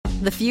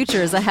The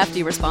future is a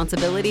hefty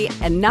responsibility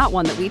and not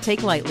one that we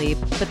take lightly,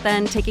 but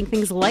then taking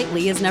things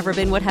lightly has never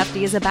been what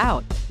Hefty is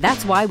about.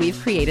 That's why we've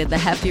created the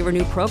Hefty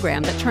Renew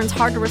program that turns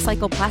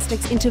hard-to-recycle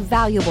plastics into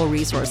valuable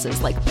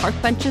resources like park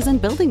benches and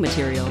building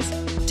materials.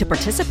 To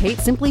participate,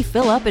 simply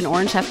fill up an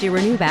orange Hefty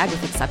Renew bag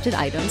with accepted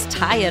items,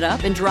 tie it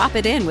up, and drop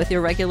it in with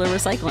your regular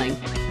recycling.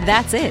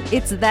 That's it.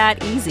 It's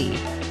that easy.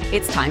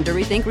 It's time to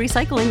rethink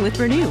recycling with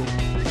Renew.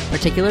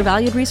 Particular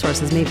valued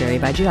resources may vary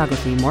by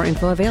geography. More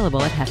info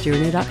available at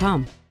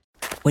heftyrenew.com.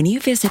 When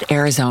you visit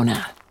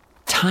Arizona,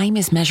 time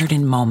is measured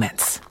in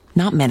moments,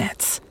 not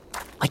minutes.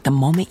 Like the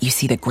moment you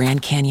see the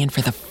Grand Canyon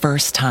for the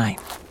first time.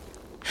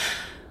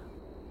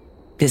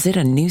 Visit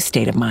a new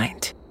state of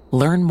mind.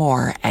 Learn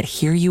more at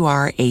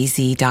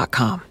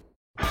hereyouareaz.com.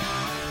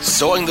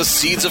 Sowing the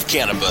seeds of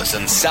cannabis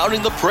and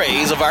sounding the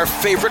praise of our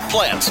favorite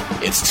plant.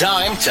 It's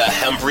time to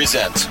Hemp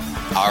Resent.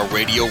 Our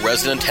radio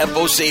resident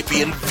hempo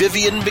sapien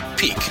Vivian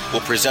McPeak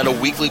will present a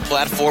weekly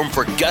platform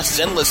for guests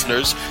and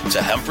listeners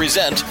to Hemp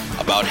Resent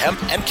about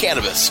hemp and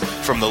cannabis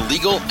from the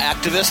legal,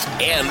 activist,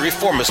 and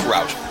reformist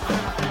route.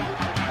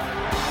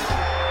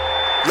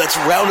 Let's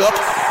round up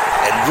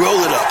and roll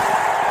it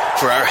up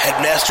for our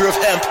headmaster of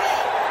hemp,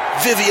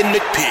 Vivian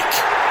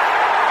McPeak.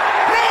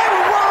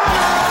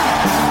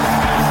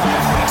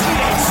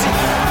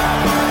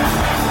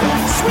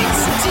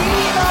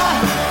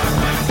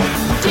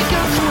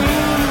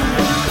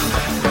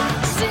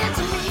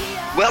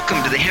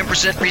 Welcome to the Hemp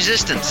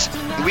Resistance,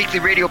 the weekly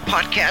radio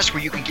podcast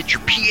where you can get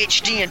your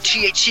PhD in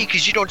THC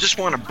because you don't just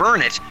want to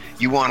burn it,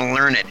 you want to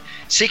learn it.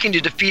 Seeking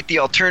to defeat the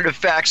alternative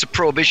facts of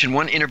prohibition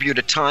one interview at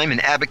a time and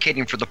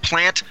advocating for the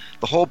plant,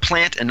 the whole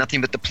plant, and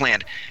nothing but the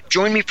plant.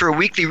 Join me for a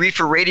weekly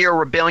reefer radio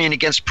rebellion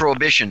against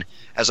prohibition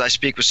as I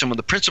speak with some of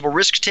the principal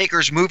risk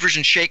takers, movers,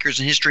 and shakers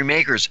and history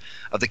makers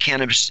of the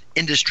cannabis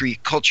industry,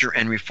 culture,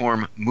 and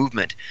reform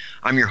movement.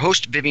 I'm your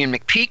host, Vivian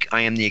McPeak. I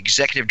am the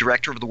executive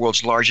director of the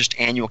world's largest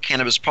annual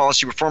cannabis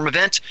policy reform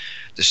event,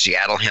 the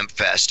Seattle Hemp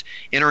Fest,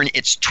 entering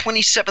its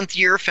 27th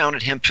year, found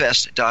at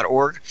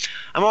hempfest.org.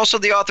 I'm also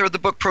the author of the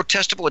book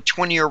Protestable, a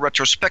 20-year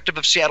retrospective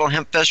of Seattle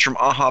Hemp Fest from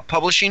AHA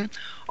Publishing,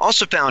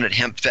 also found at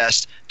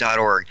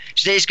hempfest.org.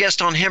 Today's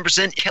guest on Hemp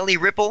Present, Kelly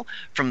Ripple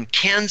from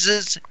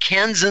Kansans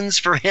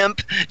for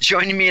Hemp,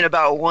 joining me in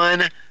about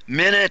 1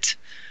 minute.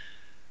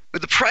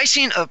 With the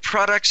pricing of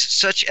products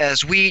such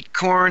as wheat,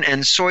 corn,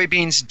 and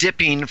soybeans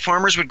dipping,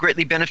 farmers would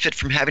greatly benefit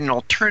from having an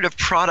alternative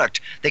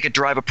product they could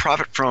derive a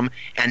profit from,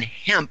 and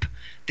hemp,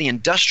 the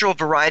industrial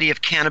variety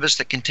of cannabis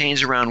that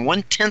contains around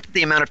 1/10 of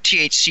the amount of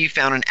THC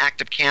found in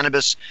active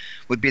cannabis,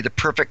 would be the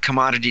perfect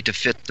commodity to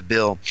fit the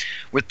bill.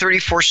 With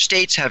 34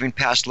 states having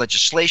passed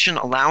legislation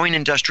allowing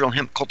industrial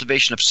hemp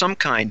cultivation of some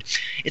kind,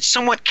 it's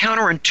somewhat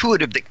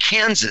counterintuitive that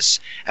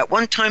Kansas, at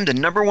one time the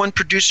 #1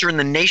 producer in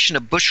the nation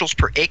of bushels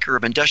per acre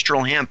of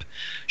industrial hemp,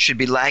 should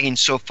be lagging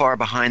so far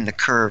behind the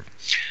curve.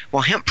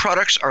 While hemp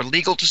products are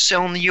legal to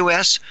sell in the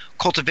U.S.,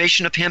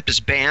 cultivation of hemp is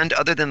banned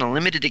other than a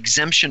limited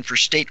exemption for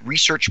state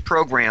research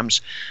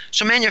programs,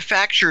 so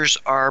manufacturers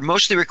are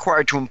mostly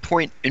required to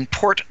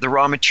import the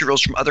raw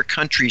materials from other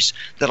countries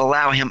that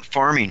allow hemp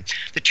farming.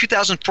 The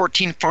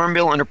 2014 Farm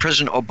Bill under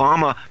President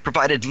Obama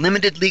provided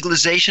limited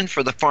legalization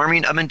for the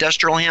farming of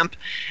industrial hemp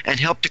and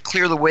helped to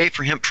clear the way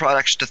for hemp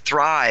products to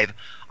thrive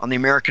on the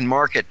American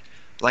market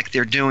like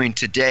they're doing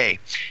today.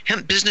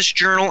 Hemp Business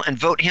Journal and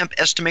Vote Hemp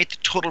estimate the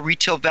total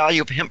retail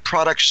value of hemp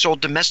products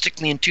sold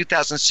domestically in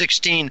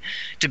 2016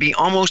 to be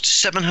almost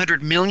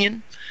 $700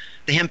 million.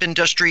 The hemp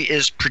industry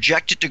is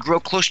projected to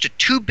grow close to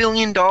 $2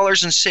 billion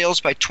in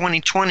sales by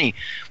 2020,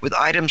 with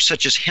items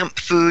such as hemp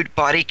food,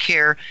 body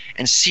care,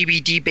 and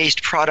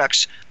CBD-based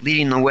products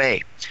leading the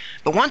way.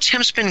 But once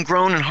hemp's been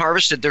grown and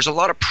harvested, there's a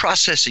lot of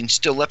processing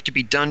still left to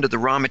be done to the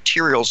raw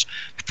materials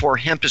before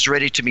hemp is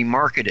ready to be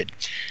marketed.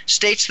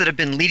 States that have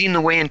been leading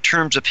the way in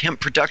terms of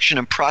hemp production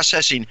and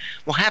processing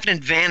will have an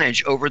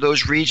advantage over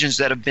those regions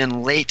that have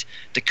been late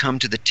to come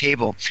to the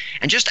table.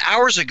 And just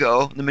hours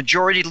ago, the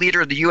majority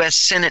leader of the U.S.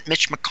 Senate,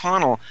 Mitch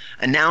McConnell,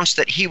 announced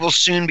that he will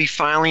soon be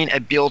filing a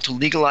bill to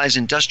legalize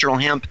industrial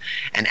hemp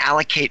and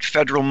allocate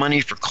federal money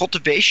for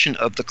cultivation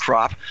of the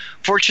crop.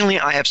 Fortunately,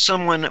 I have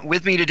someone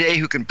with me today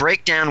who can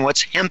break down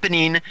what's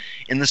hempening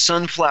in the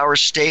Sunflower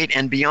State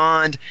and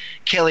beyond.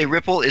 Kelly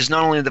Ripple is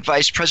not only the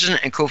vice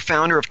president and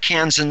co-founder of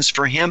Kansans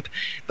for Hemp,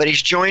 but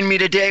he's joined me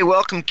today.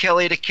 Welcome,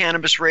 Kelly, to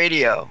Cannabis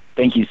Radio.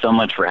 Thank you so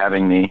much for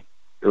having me.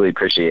 Really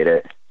appreciate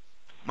it.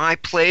 My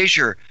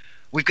pleasure.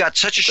 We've got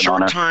such a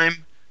short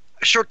time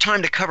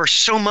to cover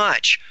so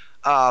much.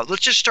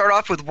 Let's just start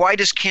off with, why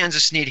does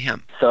Kansas need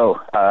hemp? So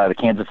the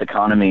Kansas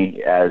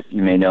economy, as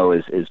you may know,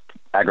 is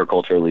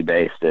agriculturally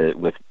based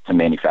with some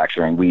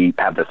manufacturing. We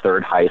have the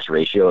third highest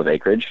ratio of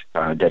acreage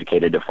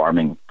dedicated to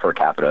farming per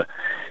capita.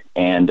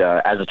 And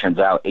as it turns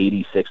out,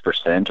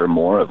 86% or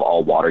more of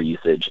all water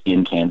usage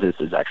in Kansas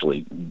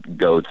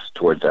goes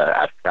towards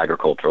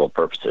agricultural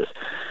purposes.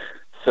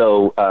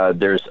 So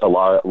there's a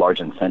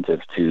large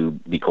incentive to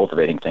be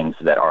cultivating things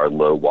that are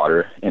low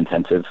water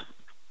intensive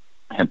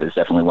hemp is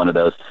definitely one of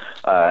those.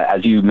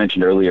 As you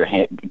mentioned earlier,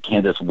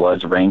 Kansas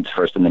was ranked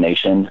first in the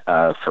nation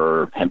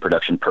for hemp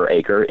production per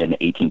acre in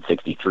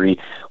 1863.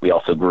 We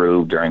also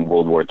grew during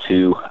World War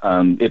II.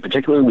 It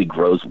particularly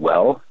grows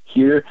well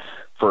here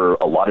for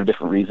a lot of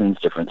different reasons,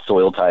 different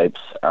soil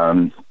types,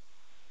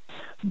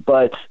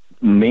 but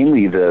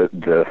mainly the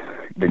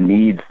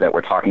needs that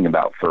we're talking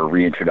about for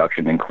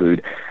reintroduction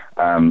include,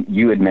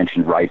 you had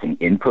mentioned rising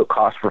input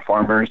costs for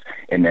farmers,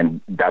 and then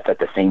that's at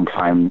the same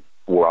time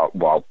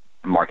while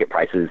market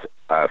prices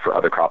for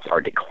other crops are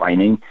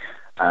declining.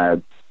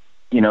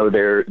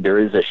 There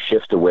is a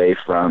shift away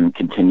from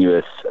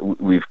continuous.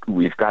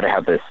 We've got to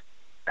have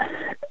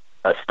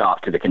a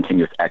stop to the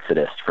continuous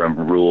exodus from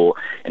rural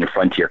and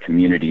frontier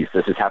communities.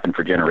 This has happened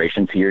for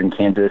generations here in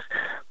Kansas,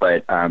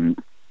 but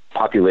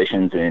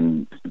populations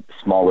in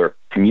smaller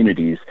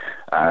communities,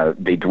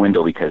 they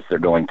dwindle because they're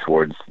going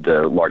towards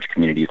the large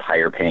communities,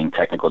 higher paying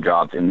technical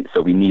jobs. And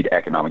so we need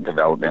economic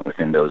development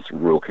within those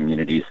rural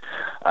communities.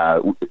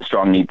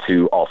 Strong need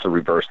to also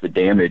reverse the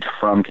damage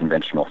from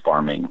conventional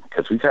farming,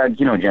 because we've had,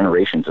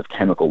 generations of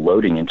chemical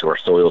loading into our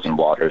soils and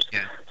waters.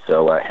 Yeah.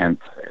 So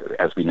hemp,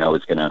 as we know,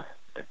 is going to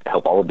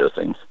help all of those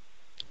things.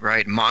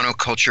 Right.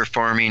 Monoculture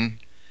farming,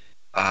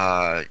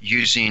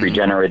 using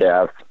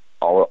regenerative,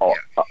 all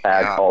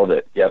of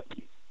it. Yep.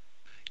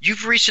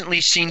 You've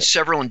recently seen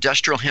several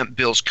industrial hemp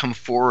bills come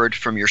forward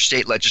from your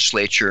state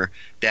legislature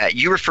that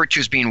you refer to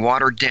as being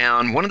watered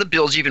down. One of the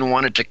bills even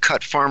wanted to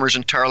cut farmers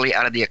entirely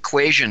out of the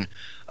equation.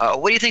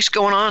 What do you think's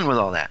going on with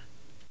all that?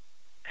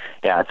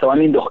 Yeah, so I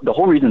mean, the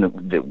whole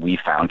reason that we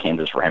found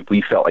Kansas for Hemp,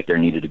 we felt like there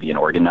needed to be an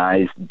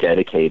organized,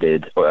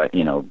 dedicated,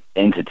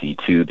 entity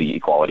to the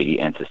equality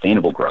and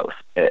sustainable growth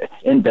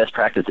and best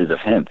practices of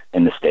hemp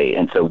in the state.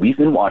 And so we've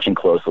been watching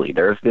closely.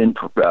 There have been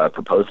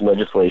proposed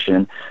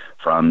legislation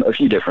from a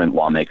few different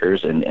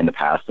lawmakers in the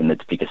past in the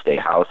Topeka State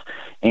House,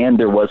 and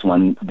there was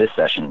one this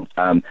session.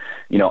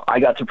 I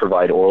got to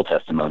provide oral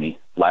testimony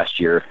last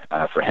year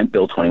for Hemp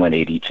Bill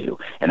 2182,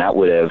 and that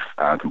would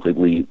have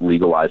completely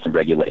legalized and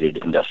regulated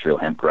industrial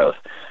hemp growth.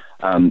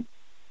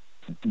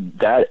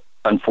 That,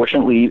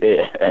 unfortunately,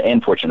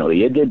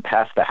 it did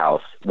pass the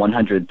House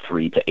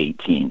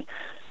 103-18.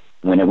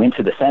 When it went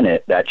to the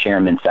Senate, that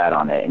chairman sat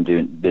on it and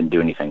didn't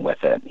do anything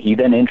with it. He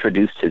then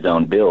introduced his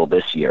own bill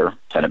this year,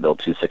 Senate Bill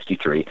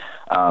 263,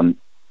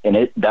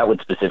 and that would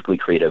specifically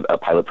create a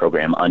pilot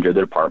program under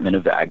the Department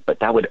of Ag, but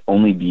that would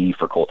only be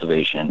for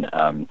cultivation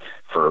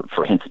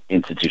for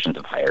institutions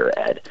of higher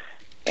ed.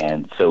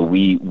 And so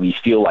we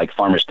feel like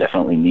farmers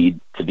definitely need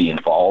to be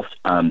involved.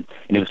 And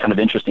it was kind of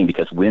interesting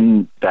because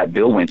when that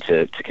bill went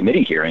to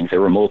committee hearings, there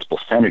were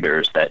multiple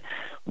senators that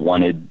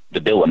wanted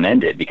the bill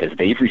amended because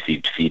they've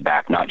received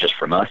feedback not just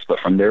from us, but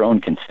from their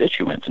own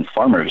constituents and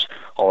farmers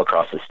all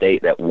across the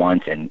state that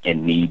want and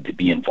need to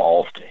be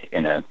involved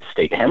in a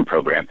state hemp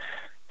program.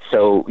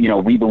 So,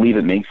 we believe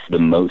it makes the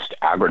most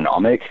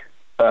agronomic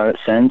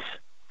sense.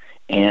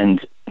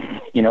 And,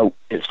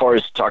 as far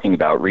as talking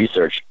about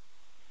research,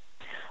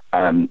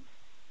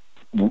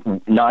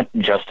 not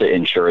just to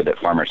ensure that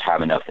farmers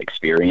have enough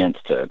experience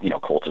to,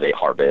 cultivate,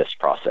 harvest,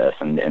 process,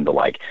 and the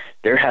like.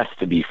 There has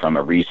to be, from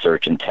a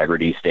research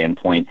integrity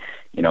standpoint,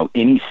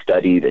 any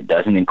study that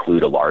doesn't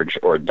include a large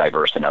or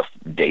diverse enough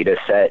data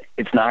set,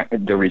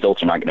 the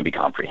results are not going to be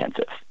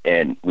comprehensive.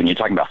 And when you're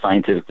talking about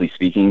scientifically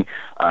speaking,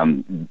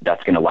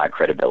 that's going to lack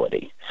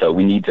credibility. So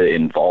we need to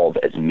involve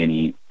as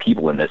many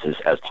people in this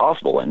as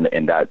possible,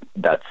 and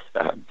that's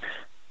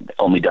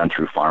only done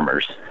through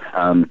farmers.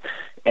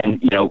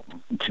 And,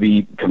 to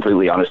be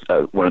completely honest,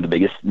 one of the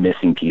biggest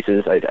missing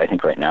pieces, I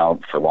think right now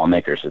for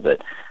lawmakers is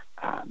that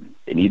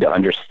they need to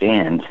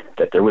understand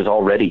that there was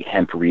already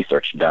hemp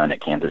research done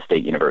at Kansas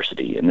State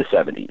University in the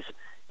 70s.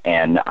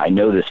 And I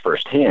know this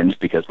firsthand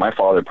because my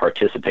father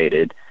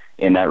participated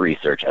in that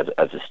research as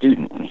a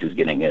student when he was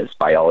getting his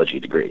biology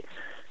degree.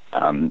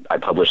 I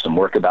published some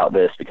work about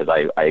this because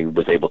I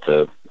was able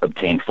to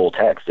obtain full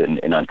text and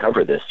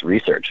uncover this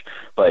research.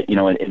 But,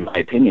 in my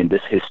opinion,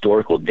 this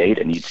historical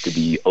data needs to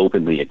be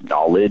openly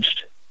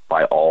acknowledged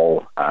by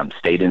all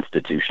state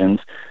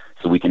institutions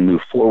so we can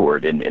move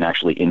forward and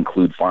actually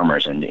include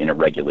farmers in a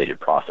regulated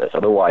process.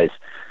 Otherwise,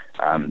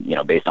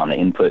 based on the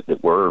input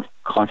that we're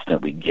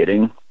constantly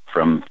getting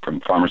from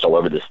farmers all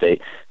over the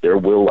state, there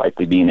will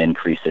likely be an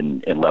increase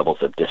in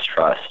levels of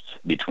distrust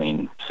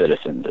between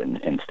citizens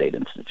and state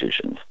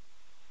institutions.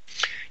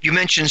 You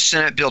mentioned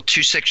Senate Bill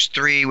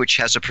 263, which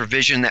has a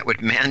provision that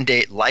would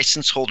mandate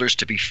license holders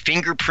to be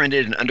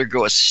fingerprinted and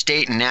undergo a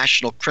state and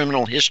national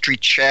criminal history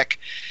check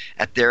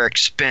at their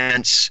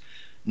expense.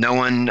 No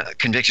one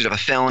convicted of a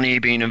felony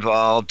being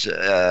involved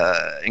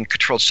in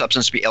controlled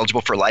substance to be eligible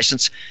for a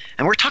license.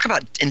 And we're talking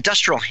about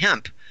industrial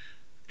hemp.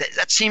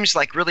 That seems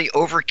like really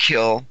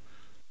overkill.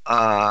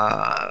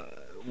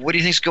 What do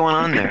you think's going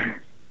on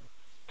there?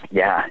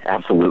 Yeah,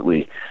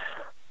 absolutely.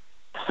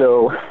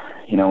 So,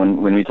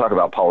 when we talk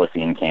about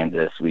policy in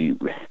Kansas,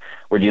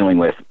 we're dealing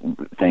with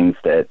things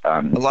that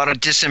a lot of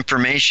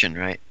disinformation,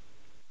 right?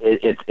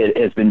 It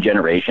has been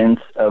generations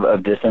of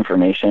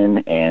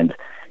disinformation, and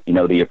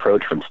the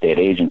approach from state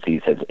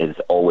agencies has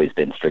always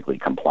been strictly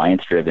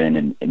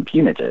compliance-driven and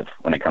punitive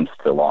when it comes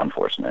to law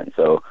enforcement.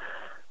 So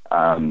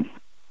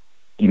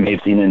you may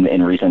have seen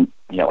in recent,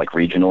 like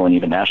regional and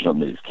even national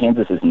news,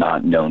 Kansas is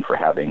not known for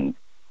having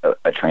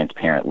a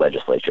transparent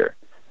legislature.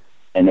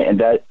 And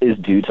that is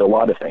due to a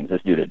lot of things.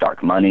 It's due to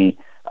dark money,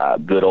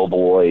 good old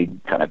boy,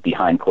 kind of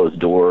behind closed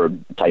door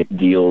type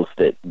deals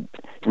that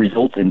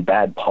results in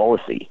bad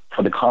policy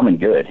for the common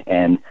good.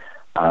 And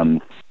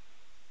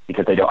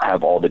because they don't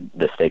have all the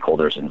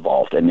stakeholders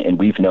involved. And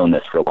we've known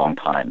this for a long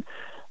time.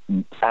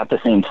 At the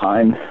same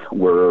time,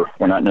 we're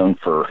not known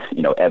for,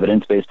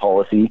 evidence-based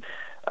policy.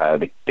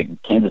 The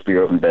Kansas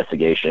Bureau of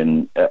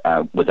Investigation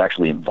was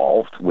actually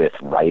involved with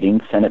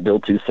writing Senate Bill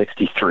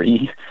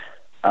 263.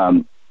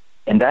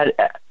 And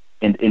that,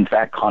 in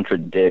fact,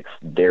 contradicts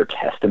their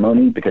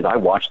testimony, because I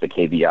watched the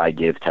KBI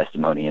give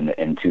testimony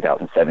in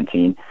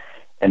 2017,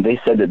 and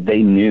they said that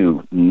they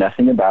knew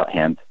nothing about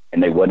hemp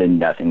and they wanted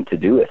nothing to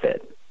do with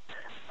it.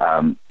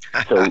 So,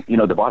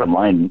 the bottom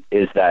line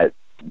is that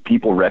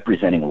people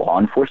representing law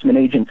enforcement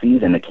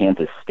agencies in the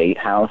Kansas State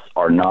House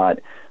are not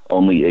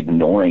only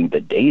ignoring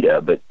the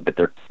data, but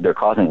they're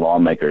causing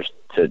lawmakers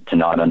to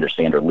not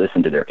understand or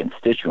listen to their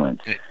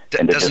constituents,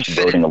 and they're just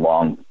voting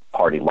along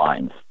party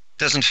lines.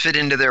 Doesn't fit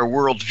into their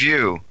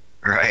worldview,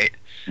 right?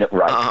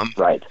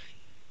 Right.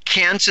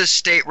 Kansas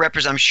State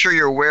Representative, I'm sure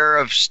you're aware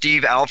of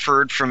Steve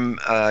Alford from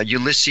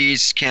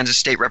Ulysses, Kansas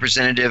State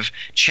Representative,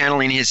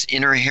 channeling his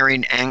inner Harry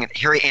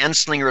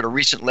Anslinger at a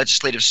recent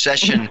legislative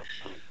session,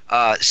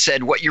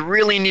 said what you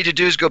really need to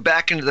do is go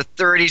back into the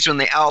 30s when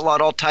they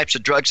outlawed all types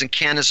of drugs in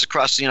Kansas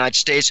across the United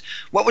States.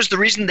 What was the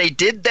reason they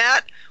did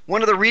that?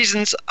 One of the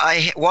reasons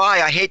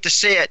why I hate to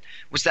say it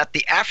was that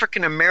the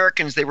African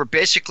Americans, they were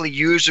basically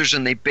users,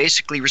 and they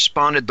basically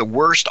responded the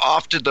worst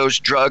off to those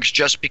drugs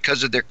just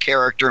because of their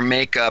character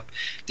makeup,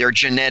 their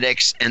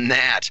genetics, and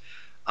that.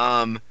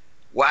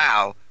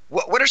 Wow.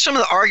 What are some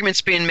of the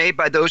arguments being made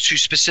by those who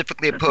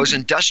specifically oppose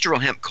industrial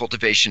hemp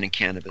cultivation in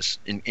cannabis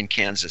in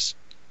Kansas?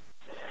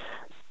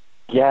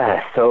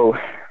 Yeah, so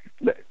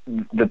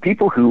the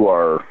people who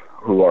are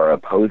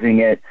opposing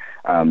it,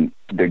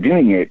 they're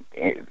doing it,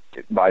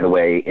 by the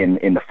way,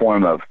 in the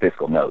form of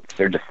fiscal notes.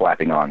 They're just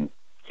slapping on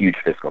huge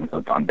fiscal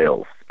notes on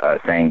bills,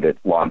 saying that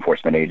law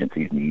enforcement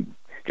agencies need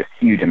just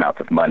huge amounts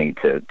of money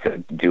to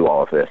do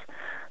all of this.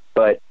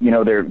 But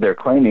they're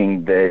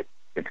claiming that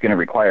it's going to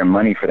require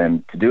money for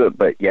them to do it,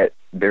 but yet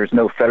there's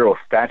no federal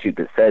statute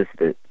that says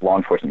that law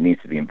enforcement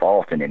needs to be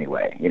involved in any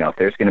way. If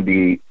there's going to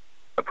be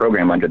a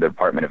program under the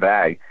Department of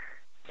Ag,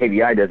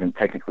 KBI doesn't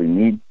technically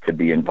need to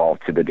be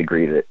involved to the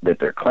degree that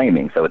they're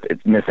claiming. So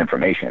it's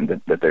misinformation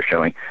that they're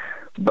showing.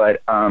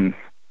 But there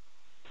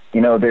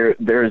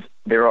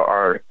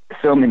are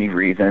so many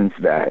reasons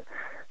that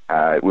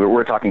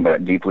we're talking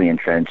about deeply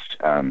entrenched.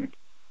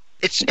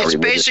 It's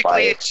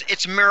basically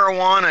it's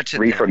marijuana to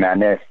reefer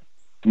madness.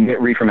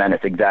 Reefer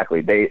madness,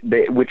 exactly. They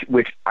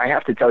which I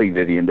have to tell you,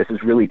 Vivian, this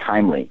is really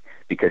timely,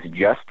 because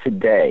just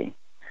today.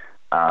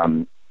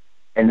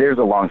 And there's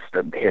a long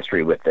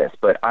history with this,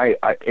 but I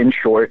in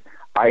short,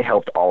 I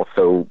helped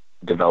also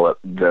develop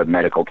the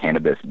medical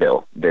cannabis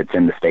bill that's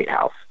in the State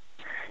House.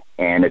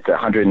 And it's a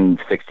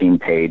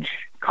 116-page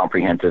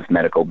comprehensive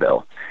medical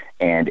bill.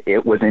 And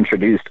it was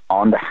introduced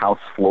on the House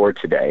floor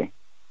today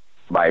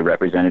by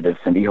Representative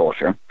Cindy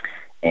Holscher.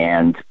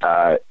 And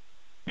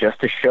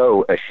just to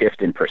show a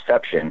shift in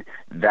perception,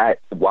 that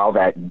while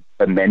that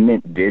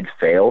amendment did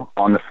fail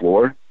on the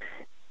floor,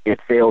 it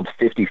failed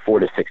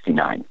 54 to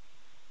 69.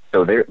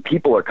 So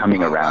people are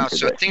coming around to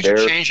so this. Things are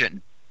changing.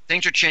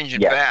 Things are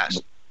changing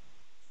fast.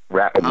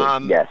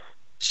 Rapidly, yes.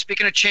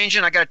 Speaking of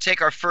changing, I got to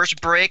take our first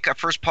break, our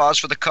first pause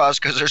for the cause,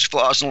 because there's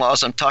flaws and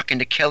laws. I'm talking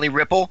to Kelly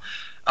Ripple.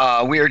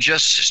 We are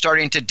just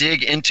starting to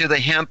dig into the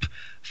hemp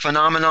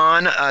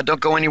phenomenon.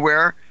 Don't go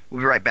anywhere. We'll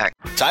be right back.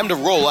 Time to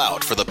roll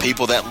out for the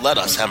people that let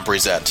us hemp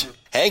present.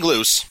 Hang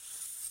loose.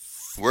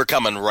 We're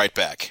coming right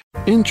back.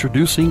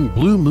 Introducing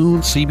Blue Moon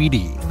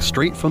CBD,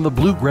 straight from the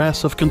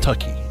bluegrass of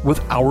Kentucky.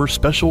 With our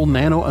special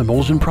nano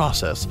emulsion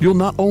process, you'll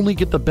not only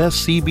get the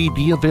best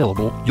CBD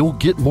available, you'll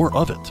get more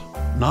of it.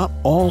 Not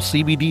all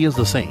CBD is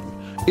the same.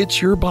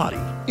 It's your body.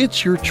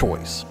 It's your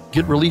choice.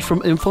 Get relief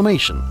from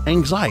inflammation,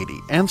 anxiety,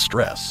 and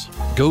stress.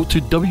 Go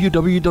to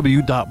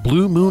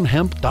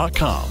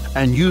www.bluemoonhemp.com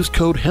and use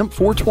code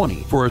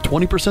HEMP420 for a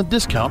 20%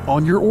 discount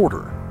on your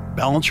order.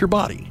 Balance your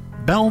body.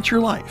 Balance your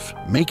life.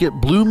 Make it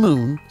Blue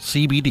Moon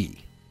CBD.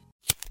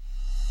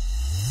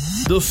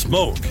 The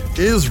smoke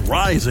is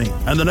rising,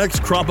 and the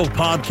next crop of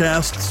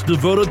podcasts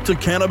devoted to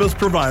cannabis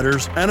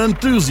providers and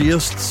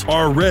enthusiasts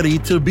are ready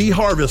to be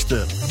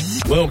harvested.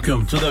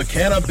 Welcome to the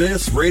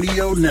Cannabis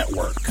Radio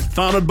Network,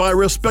 founded by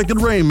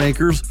respected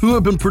rainmakers who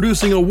have been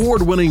producing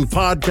award-winning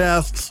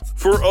podcasts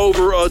for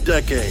over a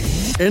decade.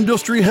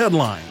 Industry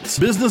headlines,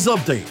 business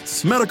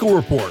updates, medical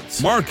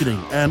reports, marketing,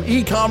 and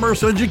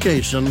e-commerce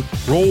education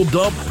rolled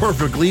up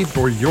perfectly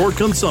for your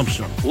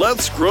consumption.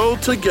 Let's grow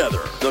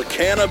together. The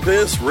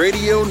Cannabis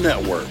Radio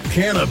Network.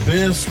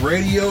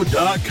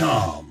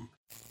 CannabisRadio.com.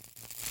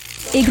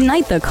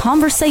 Ignite the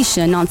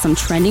conversation on some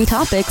trending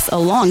topics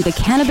along the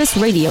Cannabis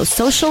Radio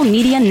social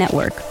media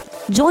network.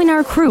 Join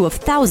our crew of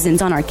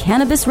thousands on our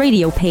Cannabis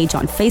Radio page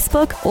on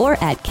Facebook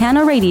or at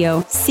Canna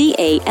Radio,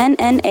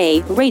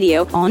 CANNA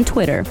Radio on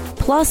Twitter.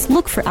 Plus,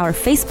 look for our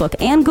Facebook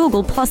and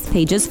Google Plus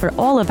pages for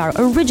all of our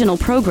original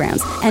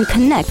programs and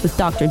connect with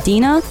Dr.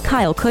 Dina,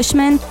 Kyle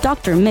Cushman,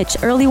 Dr. Mitch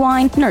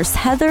Earlywine, Nurse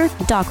Heather,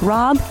 Doc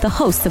Rob, the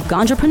hosts of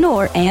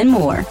Ganjapreneur, and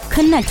more.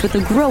 Connect with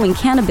the growing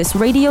Cannabis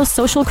Radio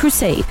social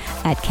crusade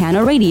at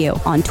Canna Radio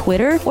on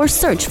Twitter or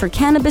search for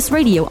Cannabis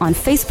Radio on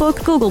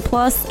Facebook, Google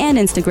Plus, and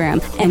Instagram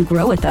and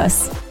grow with us.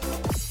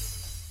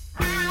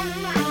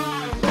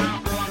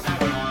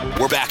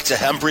 We're back to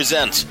Hemp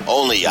Present,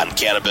 only on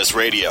Cannabis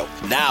Radio.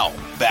 Now,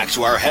 back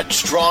to our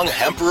headstrong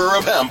Emperor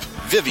of Hemp,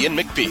 Vivian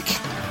McPeak.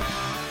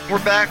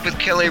 We're back with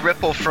Kelly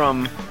Ripple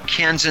from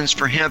Kansans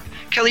for Hemp.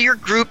 Kelly, your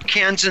group,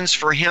 Kansans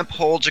for Hemp,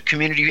 holds a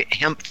community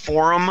hemp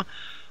forum.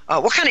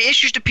 What kind of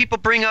issues do people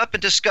bring up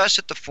and discuss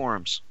at the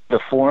forums?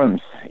 The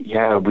forums,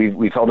 yeah,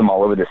 we've held them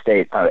all over the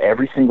state.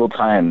 Every single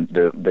time,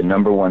 the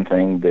number one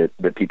thing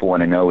that people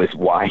want to know is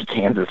why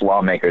Kansas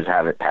lawmakers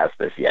haven't passed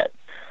this yet.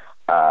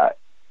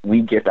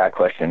 We get that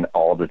question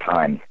all the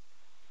time.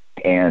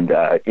 And,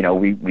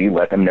 we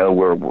let them know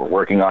we're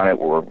working on it.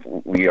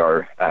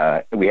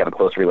 We have a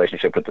close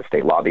relationship with the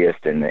state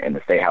lobbyist in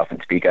the State House in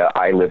Topeka.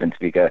 I live in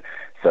Topeka.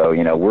 So,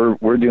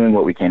 we're doing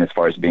what we can as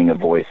far as being a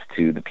voice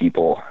to the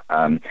people.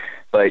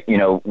 But,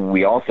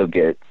 we also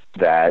get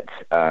that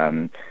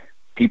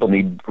people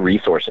need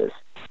resources.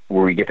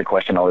 Where we get the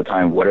question all the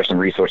time, what are some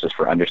resources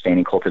for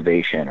understanding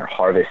cultivation or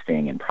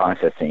harvesting and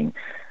processing?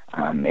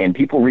 And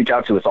people reach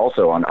out to us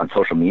also on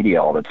social media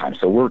all the time.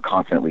 So we're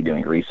constantly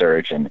doing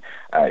research and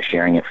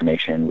sharing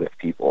information with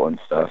people and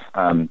stuff.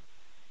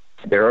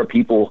 There are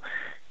people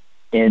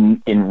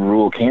in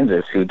rural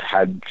Kansas who've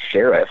had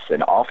sheriffs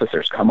and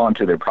officers come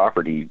onto their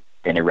property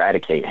and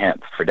eradicate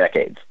hemp for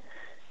decades.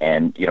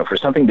 And, for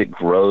something that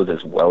grows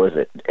as well as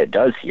it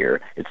does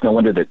here, it's no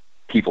wonder that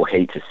people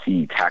hate to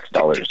see tax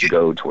dollars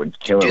go towards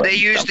killing. Do they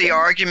use the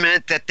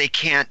argument that they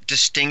can't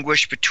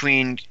distinguish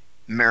between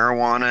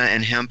marijuana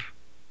and hemp?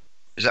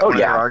 Is that one of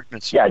their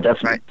arguments? Yeah,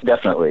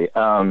 definitely.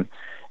 And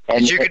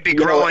you could be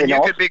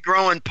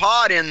growing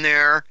pot in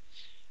there,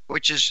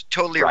 which is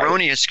totally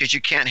erroneous because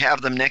you can't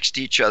have them next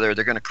to each other.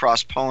 They're going to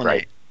cross pollinate.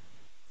 Right.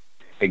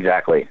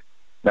 Exactly.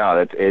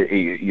 No,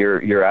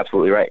 you're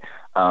absolutely right.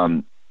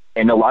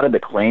 And a lot of the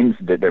claims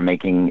that they're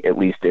making, at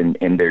least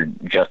in their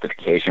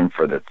justification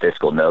for the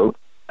fiscal note,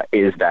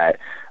 is that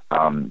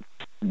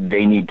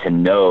they need to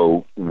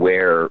know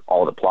where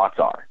all the plots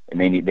are, and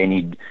they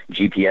need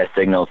GPS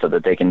signals so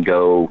that they can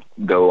go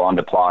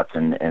onto plots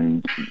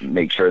and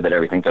make sure that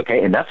everything's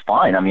okay. And that's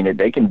fine. I mean,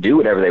 they can do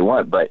whatever they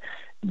want, but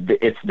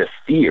it's the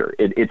fear.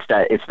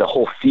 It's the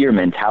whole fear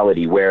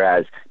mentality.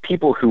 Whereas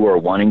people who are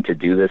wanting to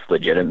do this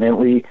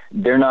legitimately,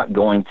 they're not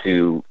going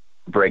to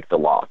break the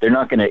law. They're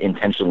not going to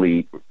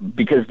intentionally,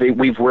 because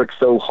we've worked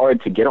so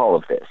hard to get all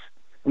of this.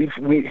 We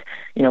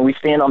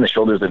stand on the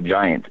shoulders of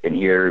giants, and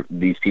here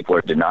these people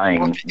are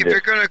denying. Well, if you're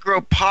going to grow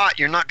pot,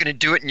 you're not going to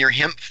do it in your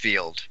hemp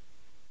field,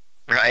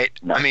 right?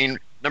 No. I mean,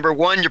 number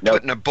one, you're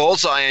putting a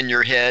bullseye in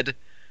your head.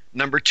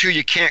 Number two,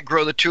 you can't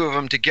grow the two of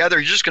them together.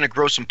 You're just going to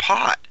grow some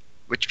pot,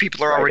 which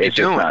people are already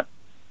doing,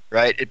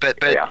 right?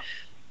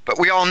 But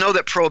we all know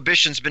that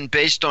prohibition's been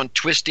based on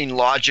twisting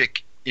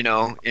logic,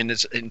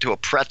 into a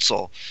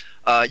pretzel.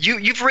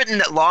 You've written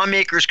that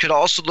lawmakers could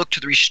also look to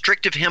the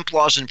restrictive hemp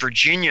laws in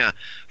Virginia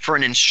for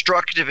an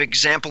instructive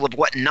example of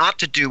what not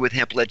to do with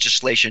hemp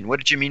legislation. What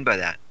did you mean by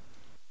that?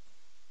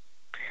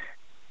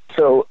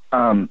 So,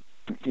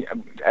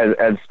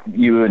 as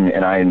you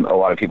and I and a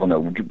lot of people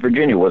know,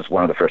 Virginia was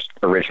one of the first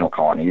original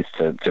colonies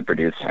to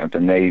produce hemp,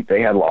 and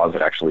they had laws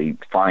that actually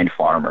fined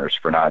farmers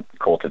for not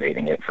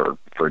cultivating it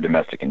for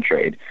domestic and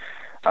trade.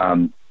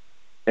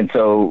 And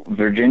so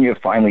Virginia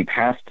finally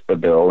passed a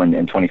bill in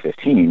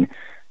 2015.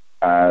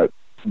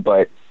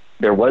 But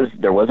there was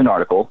an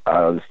article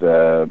of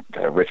the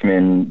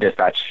Richmond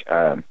Dispatch,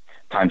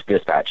 Times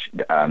Dispatch.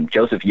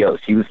 Joseph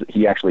Yost,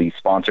 he actually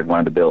sponsored one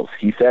of the bills.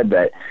 He said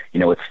that,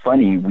 it's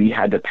funny, we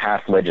had to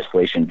pass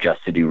legislation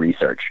just to do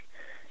research.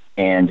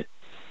 And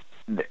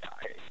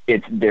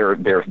there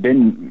have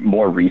been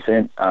more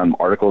recent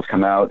articles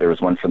come out. There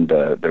was one from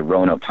the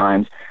Roanoke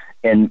Times,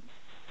 and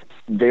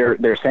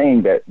they're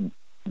saying that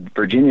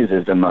Virginia's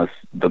is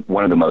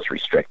one of the most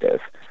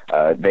restrictive.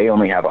 They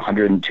only have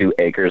 102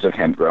 acres of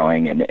hemp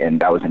growing,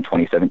 and that was in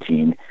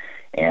 2017.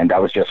 And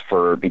that was just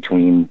for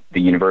between the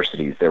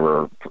universities. There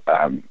were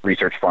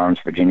research farms,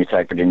 Virginia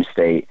Tech, Virginia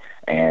State,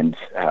 and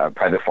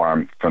private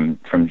farm from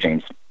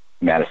James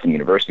Madison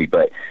University.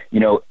 But,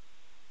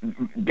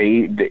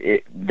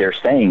 they're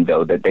saying,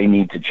 though, that they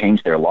need to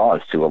change their laws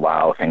to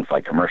allow things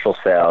like commercial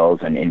sales.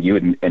 And you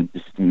had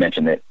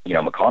mentioned that,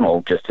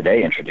 McConnell just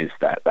today introduced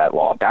that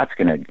law. That's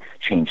going to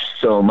change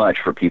so much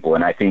for people.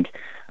 And I think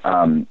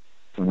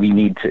we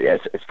need to,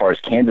 as far as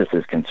Kansas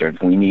is concerned,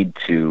 we need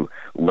to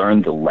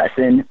learn the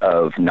lesson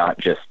of not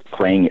just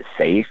playing it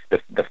safe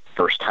the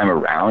first time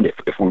around.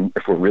 If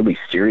we're really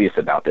serious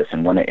about this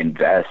and want to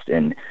invest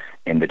in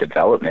in the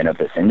development of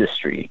this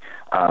industry,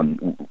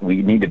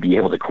 we need to be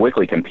able to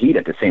quickly compete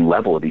at the same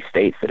level of these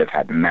states that have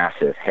had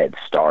massive head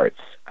starts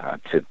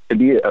to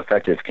be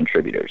effective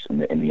contributors in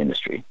the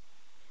industry.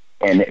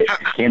 And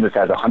Kansas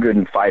has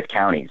 105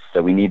 counties,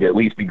 so we need to at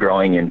least be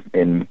growing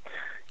in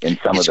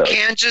some of those. Is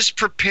Kansas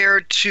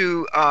prepared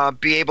to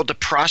be able to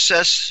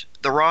process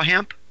the raw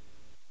hemp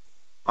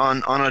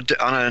on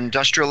an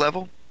industrial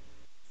level?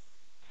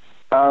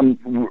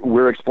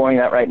 We're exploring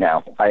that right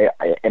now.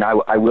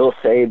 I will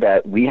say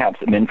that we have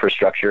some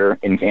infrastructure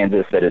in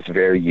Kansas that is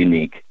very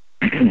unique.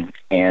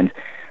 And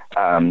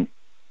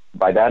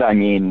by that I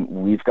mean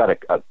we've got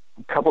a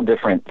couple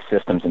different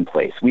systems in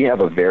place. We have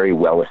a very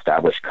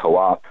well-established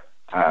co-op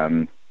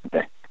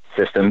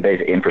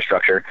system-based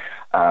infrastructure.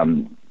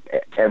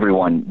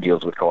 Everyone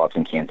deals with co-ops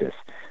in Kansas.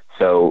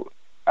 So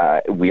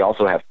we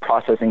also have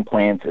processing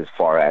plants as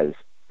far as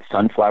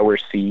sunflower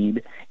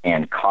seed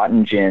and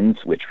cotton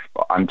gins, which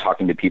I'm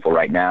talking to people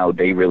right now.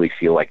 They really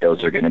feel like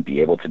those are going to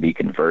be able to be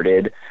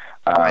converted.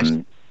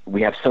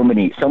 We have so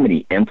many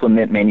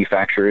implement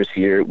manufacturers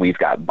here. We've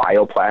got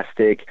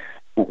bioplastic.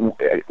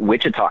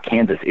 Wichita,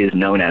 Kansas is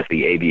known as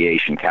the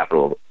aviation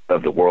capital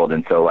of the world.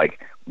 And so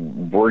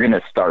we're going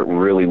to start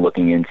really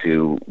looking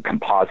into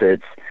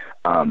composites.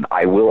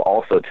 I will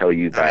also tell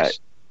you that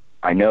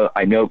I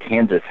know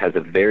Kansas has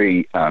a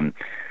very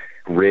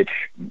rich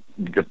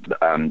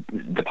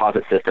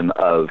deposit system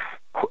of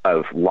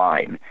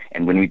lime.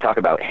 And when we talk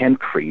about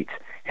hempcrete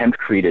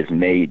is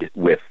made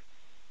with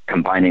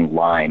combining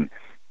lime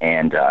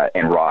and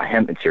raw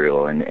hemp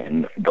material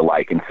and the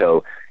like. And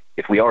so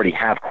if we already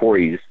have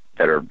quarries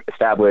that are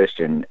established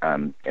and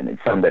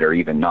some that are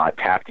even not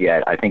tapped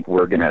yet, I think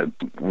we're going to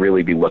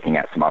really be looking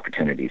at some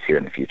opportunities here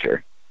in the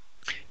future.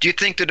 Do you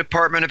think the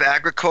Department of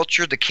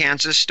Agriculture, the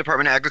Kansas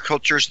Department of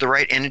Agriculture, is the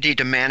right entity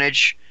to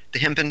manage the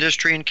hemp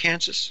industry in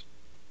Kansas?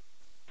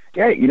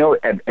 Yeah,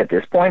 at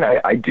this point,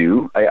 I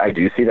do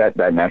see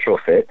that natural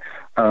fit.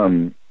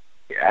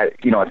 At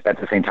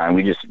the same time,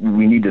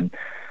 we need to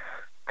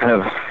kind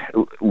of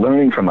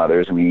learning from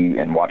others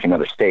and watching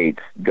other states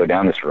go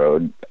down this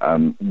road.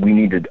 We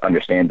need to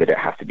understand that it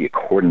has to be a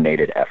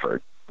coordinated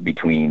effort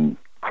between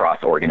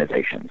cross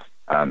organizations.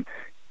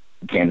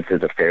 Kansas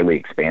is a fairly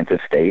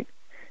expansive state,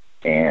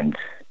 and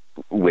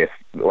with,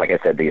 like I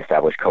said, the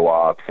established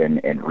co-ops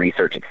and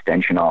research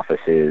extension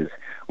offices,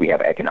 we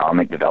have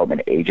economic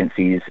development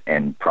agencies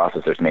and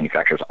processors,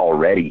 manufacturers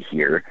already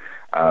here,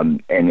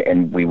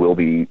 and we will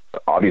be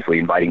obviously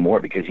inviting more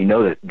because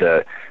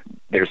that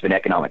there's been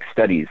economic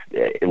studies,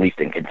 at least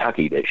in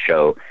Kentucky, that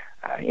show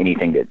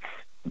anything that's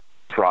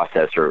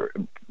processed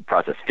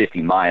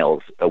 50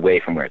 miles away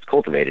from where it's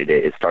cultivated,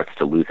 it starts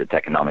to lose its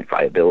economic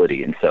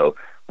viability. And so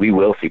we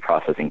will see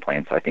processing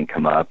plants, I think,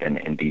 come up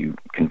and be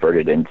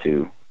converted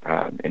into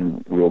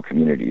in rural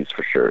communities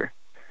for sure.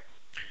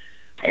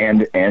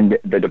 And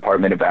the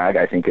Department of Ag,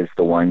 I think, is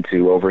the one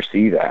to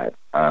oversee that.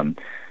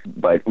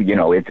 But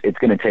it's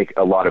going to take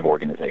a lot of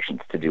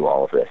organizations to do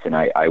all of this, and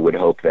I would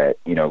hope that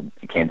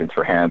Kansans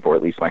for Hemp, or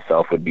at least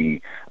myself, would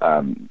be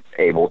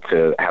able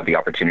to have the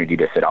opportunity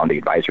to sit on the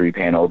advisory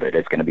panel that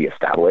is going to be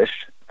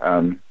established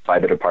by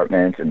the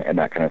department and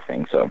that kind of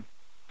thing. So,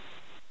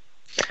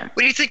 what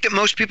do you think that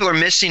most people are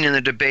missing in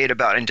the debate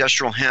about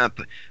industrial hemp?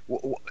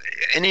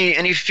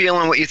 Any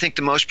feeling what you think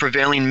the most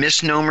prevailing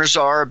misnomers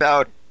are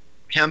about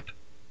hemp?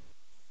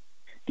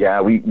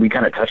 Yeah, we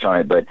kind of touched on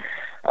it, but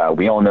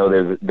we all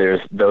know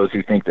there's those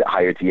who think that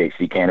higher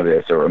THC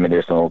cannabis or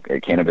medicinal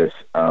cannabis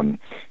in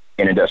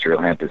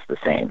industrial hemp is the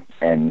same,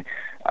 and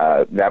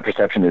that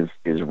perception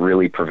is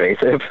really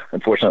pervasive,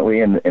 unfortunately,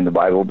 in the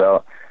Bible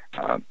Belt.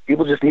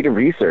 People just need to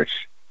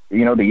research.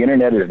 The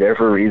internet is there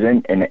for a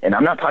reason, and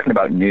I'm not talking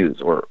about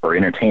news or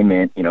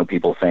entertainment.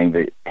 People saying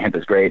that hemp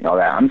is great and all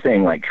that. I'm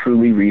saying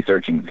truly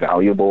researching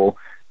valuable,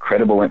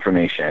 credible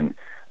information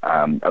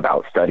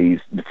about studies,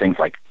 things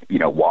like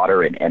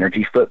water and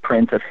energy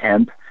footprints of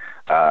hemp,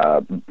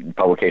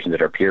 publications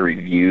that are peer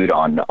reviewed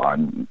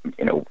on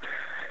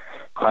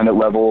climate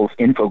levels.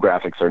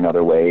 Infographics are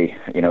another way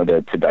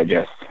to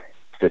digest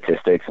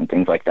statistics and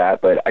things like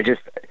that. But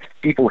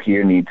people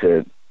here need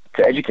to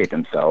educate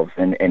themselves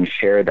and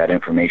share that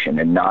information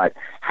and not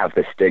have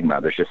the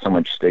stigma. There's just so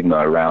much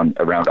stigma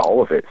around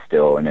all of it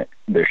still, and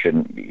there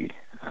shouldn't be.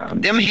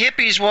 Them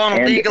hippies want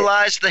to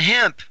legalize the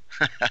hemp.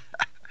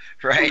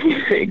 Right?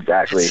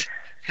 Exactly.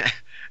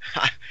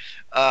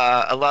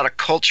 A lot of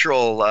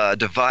cultural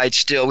divide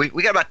still. We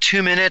got about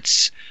 2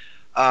 minutes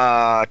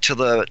to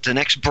the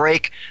next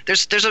break.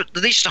 There's at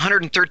least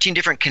 113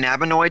 different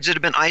cannabinoids that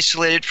have been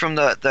isolated from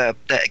the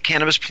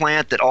cannabis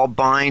plant that all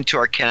bind to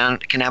our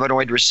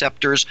cannabinoid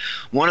receptors.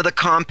 One of the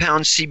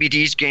compounds,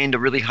 CBD's, gained a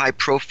really high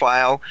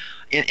profile.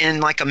 In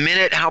like a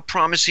minute, how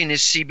promising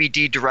is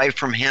CBD derived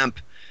from hemp?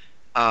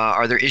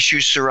 Are there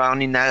issues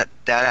surrounding that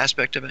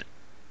aspect of it?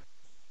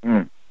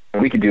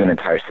 We could do an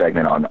entire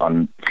segment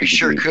on CBD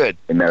sure could.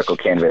 In medical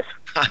cannabis.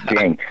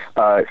 Dang.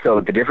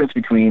 So the difference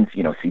between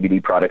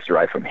CBD products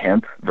derived from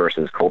hemp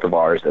versus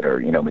cultivars that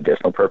are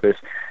medicinal purpose,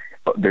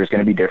 there's going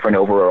to be different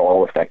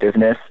overall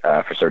effectiveness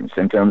for certain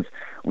symptoms.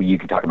 You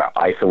can talk about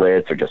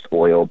isolates or just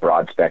oil,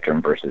 broad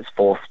spectrum versus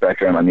full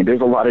spectrum. I mean,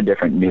 there's a lot of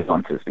different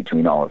nuances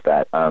between all of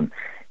that.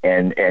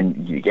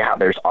 And yeah,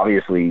 there's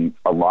obviously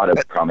a lot of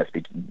promise.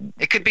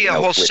 It could be a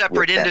whole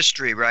separate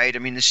industry, right? I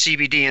mean, the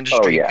CBD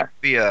industry could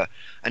be an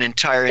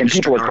entire industry.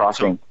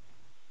 And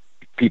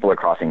people are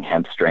crossing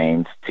hemp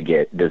strains to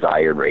get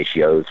desired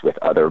ratios with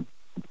other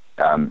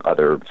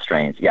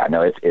strains. Yeah,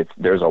 no,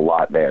 there's a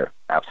lot there.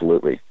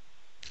 Absolutely.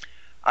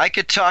 I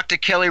could talk to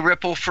Kelly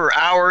Ripple for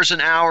hours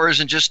and hours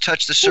and just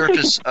touch the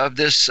surface of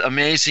this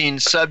amazing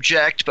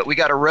subject, but we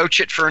got to roach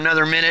it for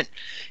another minute,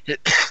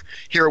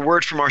 hear a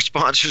word from our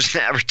sponsors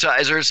and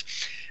advertisers,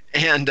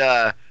 and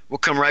we'll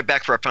come right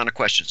back for our final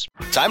questions.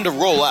 Time to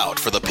roll out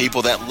for the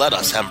people that let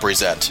us hemp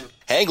present.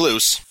 Hang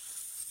loose.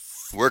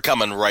 We're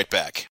coming right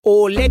back.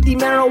 Oh, let the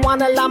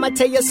marijuana llama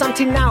tell you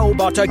something now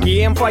about a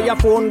game for your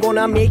phone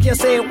gonna make you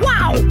say,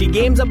 wow! The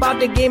game's about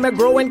the game of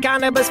growing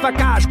cannabis for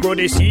cash. Grow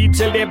the seed,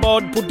 sell the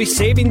bud, put the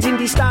savings in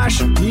the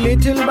stash.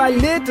 Little by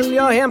little,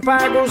 your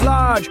empire grows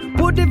large.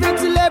 Put the big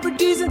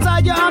celebrities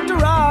inside your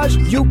entourage.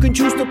 You can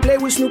choose to play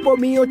with Snoop or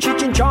me or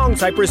Cheech and Chong,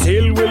 Cypress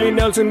Hill, Willie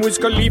Nelson, Wiz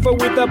Khalifa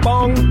with a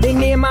bong. The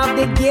name of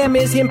the game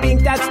is Hemp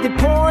Inc., that's the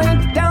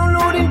point.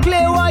 Download and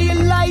play while you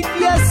light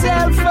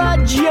yourself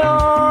a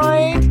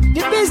joint.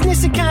 The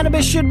business of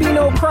cannabis should be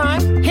no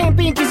crime. Hemp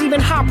Inc. is even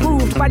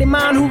hot-proofed by the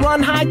man who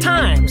run High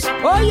Times.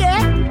 Oh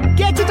yeah?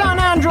 Get it on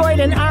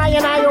Android and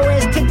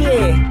iOS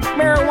today.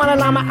 Marijuana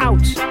llama out.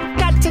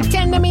 Got to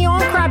tend to me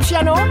own crops,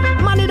 you know.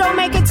 Money don't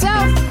make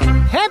itself.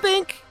 Hemp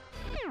Inc.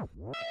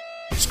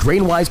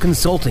 Strainwise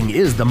Consulting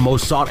is the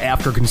most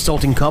sought-after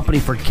consulting company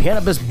for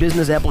cannabis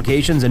business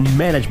applications and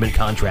management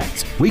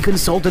contracts. We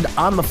consulted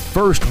on the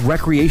first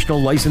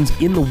recreational license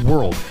in the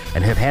world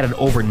and have had an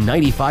over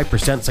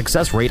 95%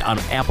 success rate on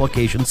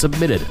applications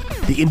submitted.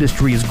 The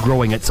industry is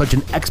growing at such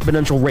an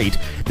exponential rate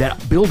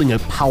that building a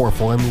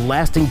powerful and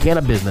lasting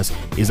cannabis business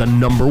is a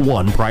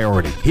 #1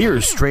 priority.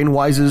 Here's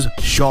Strainwise's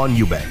Sean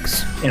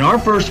Eubanks. In our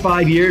first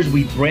 5 years,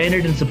 we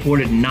branded and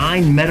supported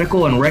 9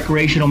 medical and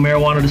recreational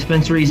marijuana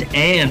dispensaries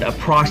and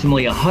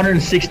approximately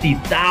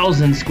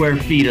 160,000 square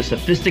feet of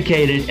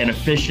sophisticated and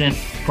efficient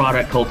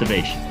product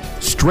cultivation.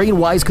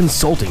 Strainwise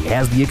Consulting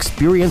has the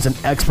experience and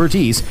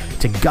expertise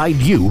to guide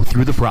you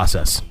through the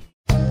process.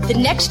 The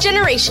next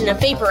generation of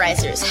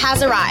vaporizers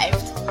has arrived.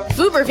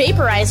 Vuber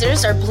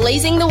vaporizers are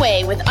blazing the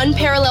way with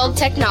unparalleled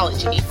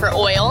technology for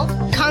oil,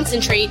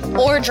 concentrate,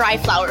 or dry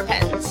flower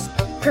pens.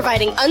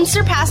 Providing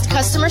unsurpassed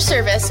customer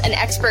service and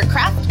expert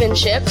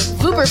craftsmanship,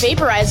 Vuber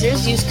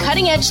vaporizers use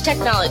cutting-edge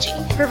technology,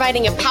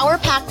 providing a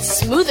power-packed,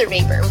 smoother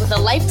vapor with a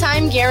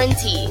lifetime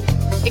guarantee.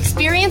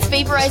 Experience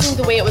vaporizing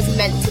the way it was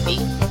meant to be.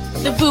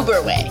 The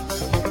Vuber way.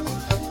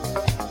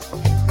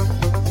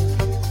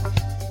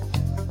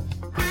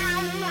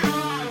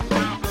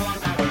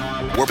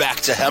 We're back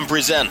to Hemp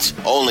Present,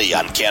 only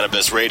on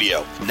Cannabis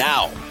Radio.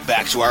 Now,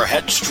 back to our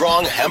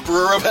headstrong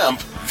Emperor of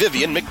Hemp,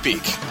 Vivian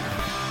McPeak.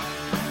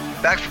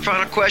 Back for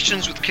final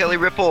questions with Kelly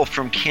Ripple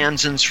from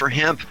Kansans for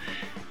Hemp.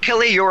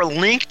 Kelly, your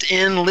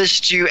LinkedIn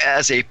lists you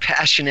as a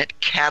passionate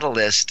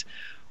catalyst.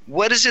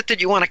 What is it that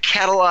you want to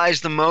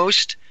catalyze the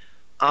most,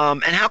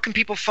 and how can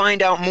people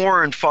find out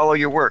more and follow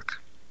your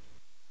work?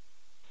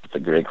 That's a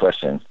great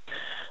question.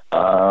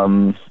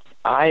 I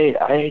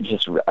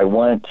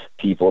want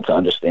people to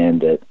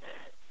understand that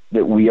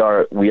we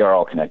are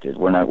all connected.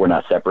 We're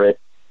not separate,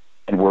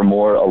 and we're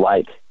more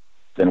alike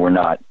than we're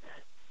not.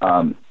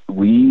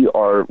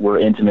 We're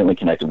intimately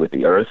connected with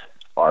the earth,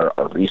 our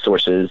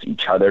resources,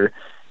 each other,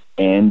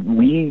 and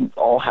we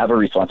all have a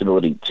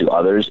responsibility to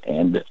others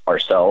and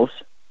ourselves,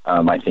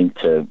 I think,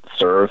 to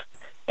serve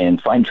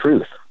and find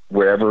truth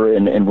wherever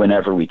and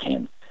whenever we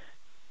can.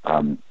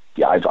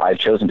 I've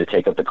chosen to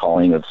take up the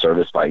calling of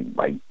service by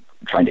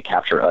trying to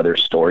capture other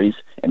stories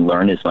and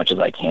learn as much as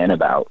I can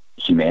about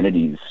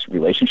humanity's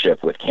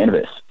relationship with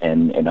cannabis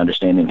and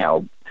understanding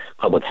how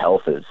public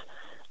health is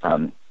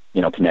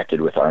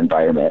connected with our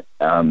environment.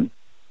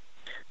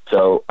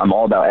 So I'm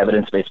all about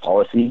evidence-based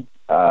policy,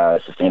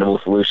 sustainable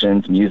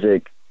solutions,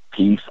 music,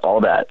 peace,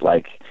 all that.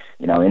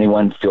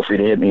 Anyone, feel free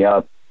to hit me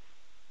up.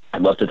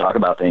 I'd love to talk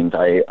about things.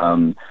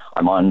 I'm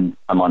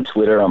on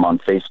Twitter. I'm on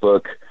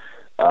Facebook,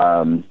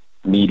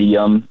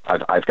 Medium.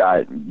 I've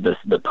got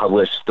the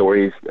published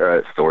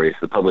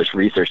the published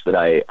research that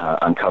I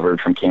uncovered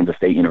from Kansas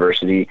State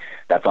University.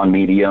 That's on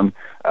Medium.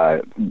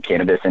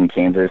 Cannabis in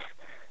Kansas.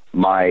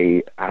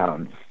 My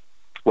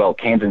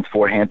Kansans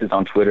for Hemp is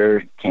on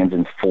Twitter.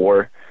 Kansans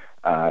for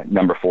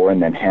number 4 and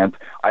then hemp.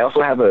 I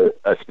also have a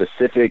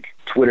specific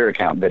Twitter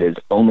account that is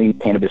only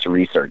cannabis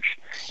research,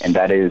 and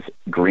that is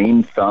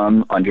Green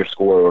Thumb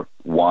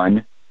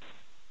 _1.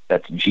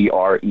 That's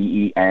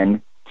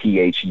GREENTHUMB_ONE.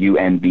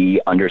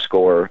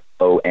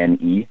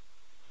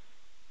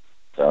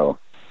 So,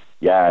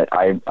 yeah,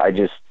 I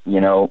just,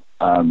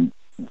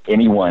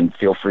 anyone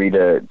feel free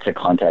to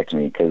contact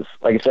me because,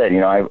 like I said,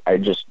 I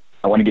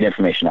want to get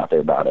information out there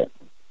about it,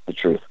 the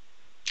truth.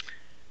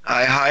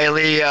 I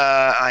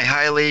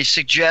highly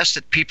suggest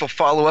that people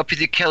follow up with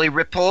you, Kelly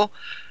Ripple.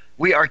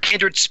 We are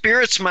kindred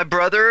spirits, my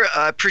brother.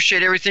 I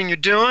appreciate everything you're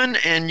doing,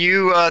 and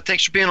you.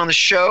 Thanks for being on the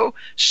show.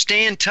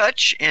 Stay in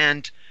touch,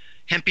 and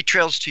Hempy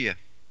trails to you.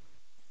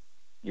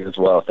 You as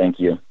well. Thank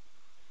you.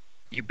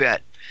 You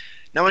bet.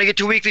 Now, when I get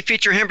to weekly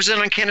feature, hemp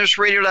presented on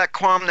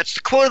CannabisRadio.com. That's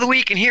the quote of the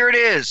week, and here it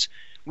is.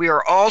 We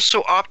are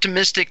also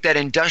optimistic that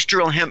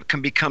industrial hemp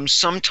can become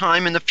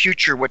sometime in the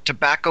future what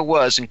tobacco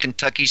was in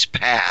Kentucky's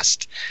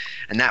past.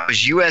 And that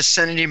was U.S.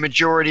 Senate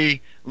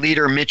Majority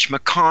Leader Mitch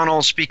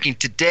McConnell speaking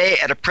today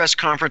at a press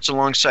conference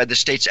alongside the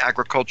state's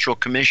agricultural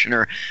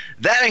commissioner.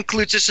 That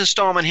includes this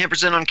installment, Hemp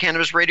Presented on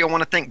Cannabis Radio. I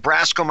want to thank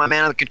Brasco, my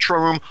man in the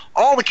control room,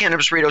 all the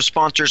Cannabis Radio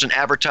sponsors and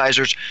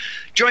advertisers.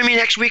 Join me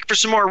next week for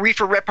some more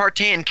reefer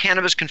repartee and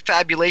cannabis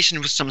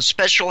confabulation with some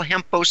special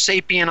Hempo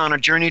Sapien on a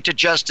journey to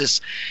justice.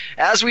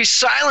 As we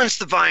silence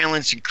the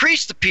violence,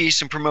 increase the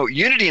peace, and promote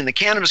unity in the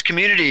cannabis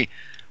community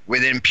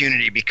with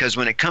impunity, because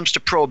when it comes to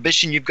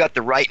prohibition, you've got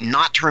the right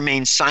not to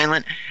remain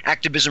silent.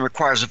 Activism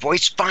requires a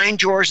voice. Find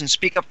yours and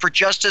speak up for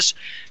justice,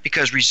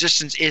 because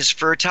resistance is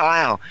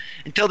fertile.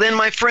 Until then,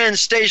 my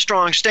friends, stay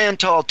strong, stand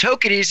tall,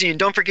 toke it easy, and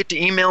don't forget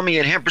to email me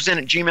at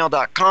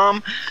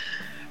hemppresent@gmail.com.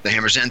 The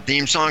Hempresent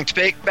theme song,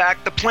 Take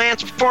Back the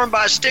Plants, performed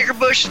by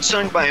Stickerbush and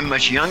sung by a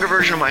much younger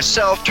version of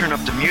myself. Turn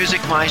up the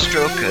music,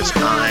 maestro, because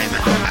I'm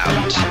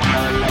out.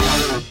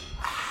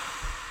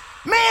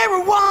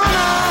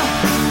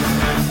 Marijuana,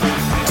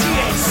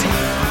 THC,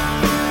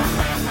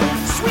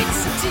 sweet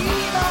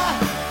sativa,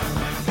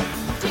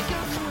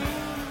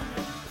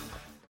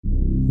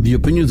 The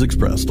opinions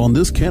expressed on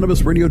this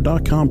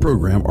CannabisRadio.com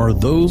program are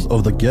those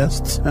of the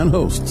guests and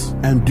hosts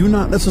and do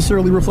not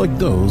necessarily reflect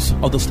those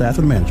of the staff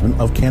and management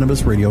of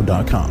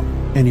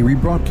CannabisRadio.com. Any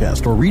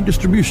rebroadcast or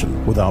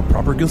redistribution without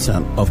proper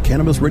consent of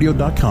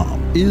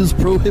CannabisRadio.com is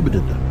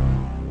prohibited.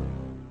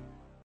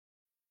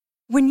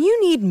 When you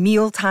need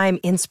mealtime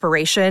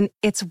inspiration,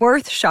 it's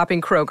worth shopping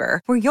Kroger,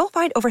 where you'll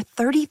find over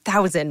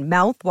 30,000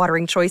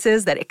 mouth-watering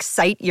choices that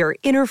excite your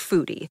inner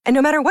foodie. And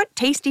no matter what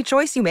tasty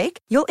choice you make,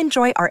 you'll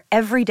enjoy our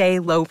everyday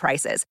low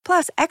prices,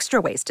 plus extra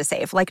ways to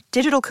save, like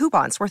digital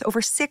coupons worth over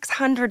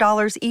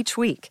 $600 each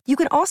week. You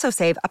can also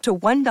save up to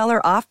 $1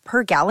 off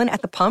per gallon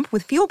at the pump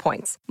with fuel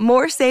points.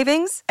 More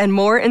savings and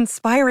more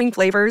inspiring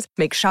flavors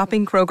make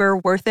shopping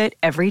Kroger worth it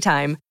every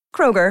time.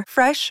 Kroger,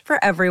 fresh for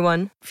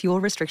everyone.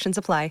 Fuel restrictions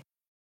apply.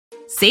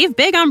 Save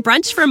big on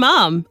brunch for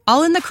mom,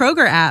 all in the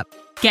Kroger app.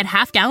 Get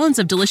half gallons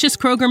of delicious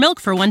Kroger milk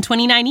for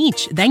 $1.29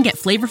 each. Then get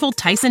flavorful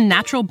Tyson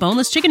natural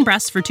boneless chicken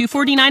breasts for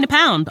 $2.49 a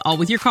pound, all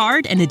with your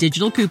card and a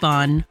digital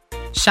coupon.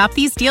 Shop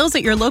these deals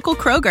at your local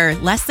Kroger,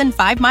 less than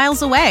 5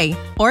 miles away.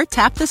 Or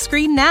tap the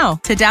screen now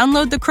to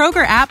download the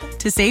Kroger app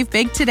to save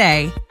big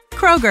today.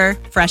 Kroger,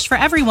 fresh for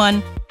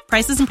everyone.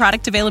 Prices and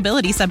product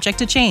availability subject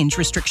to change.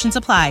 Restrictions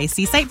apply.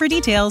 See site for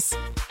details.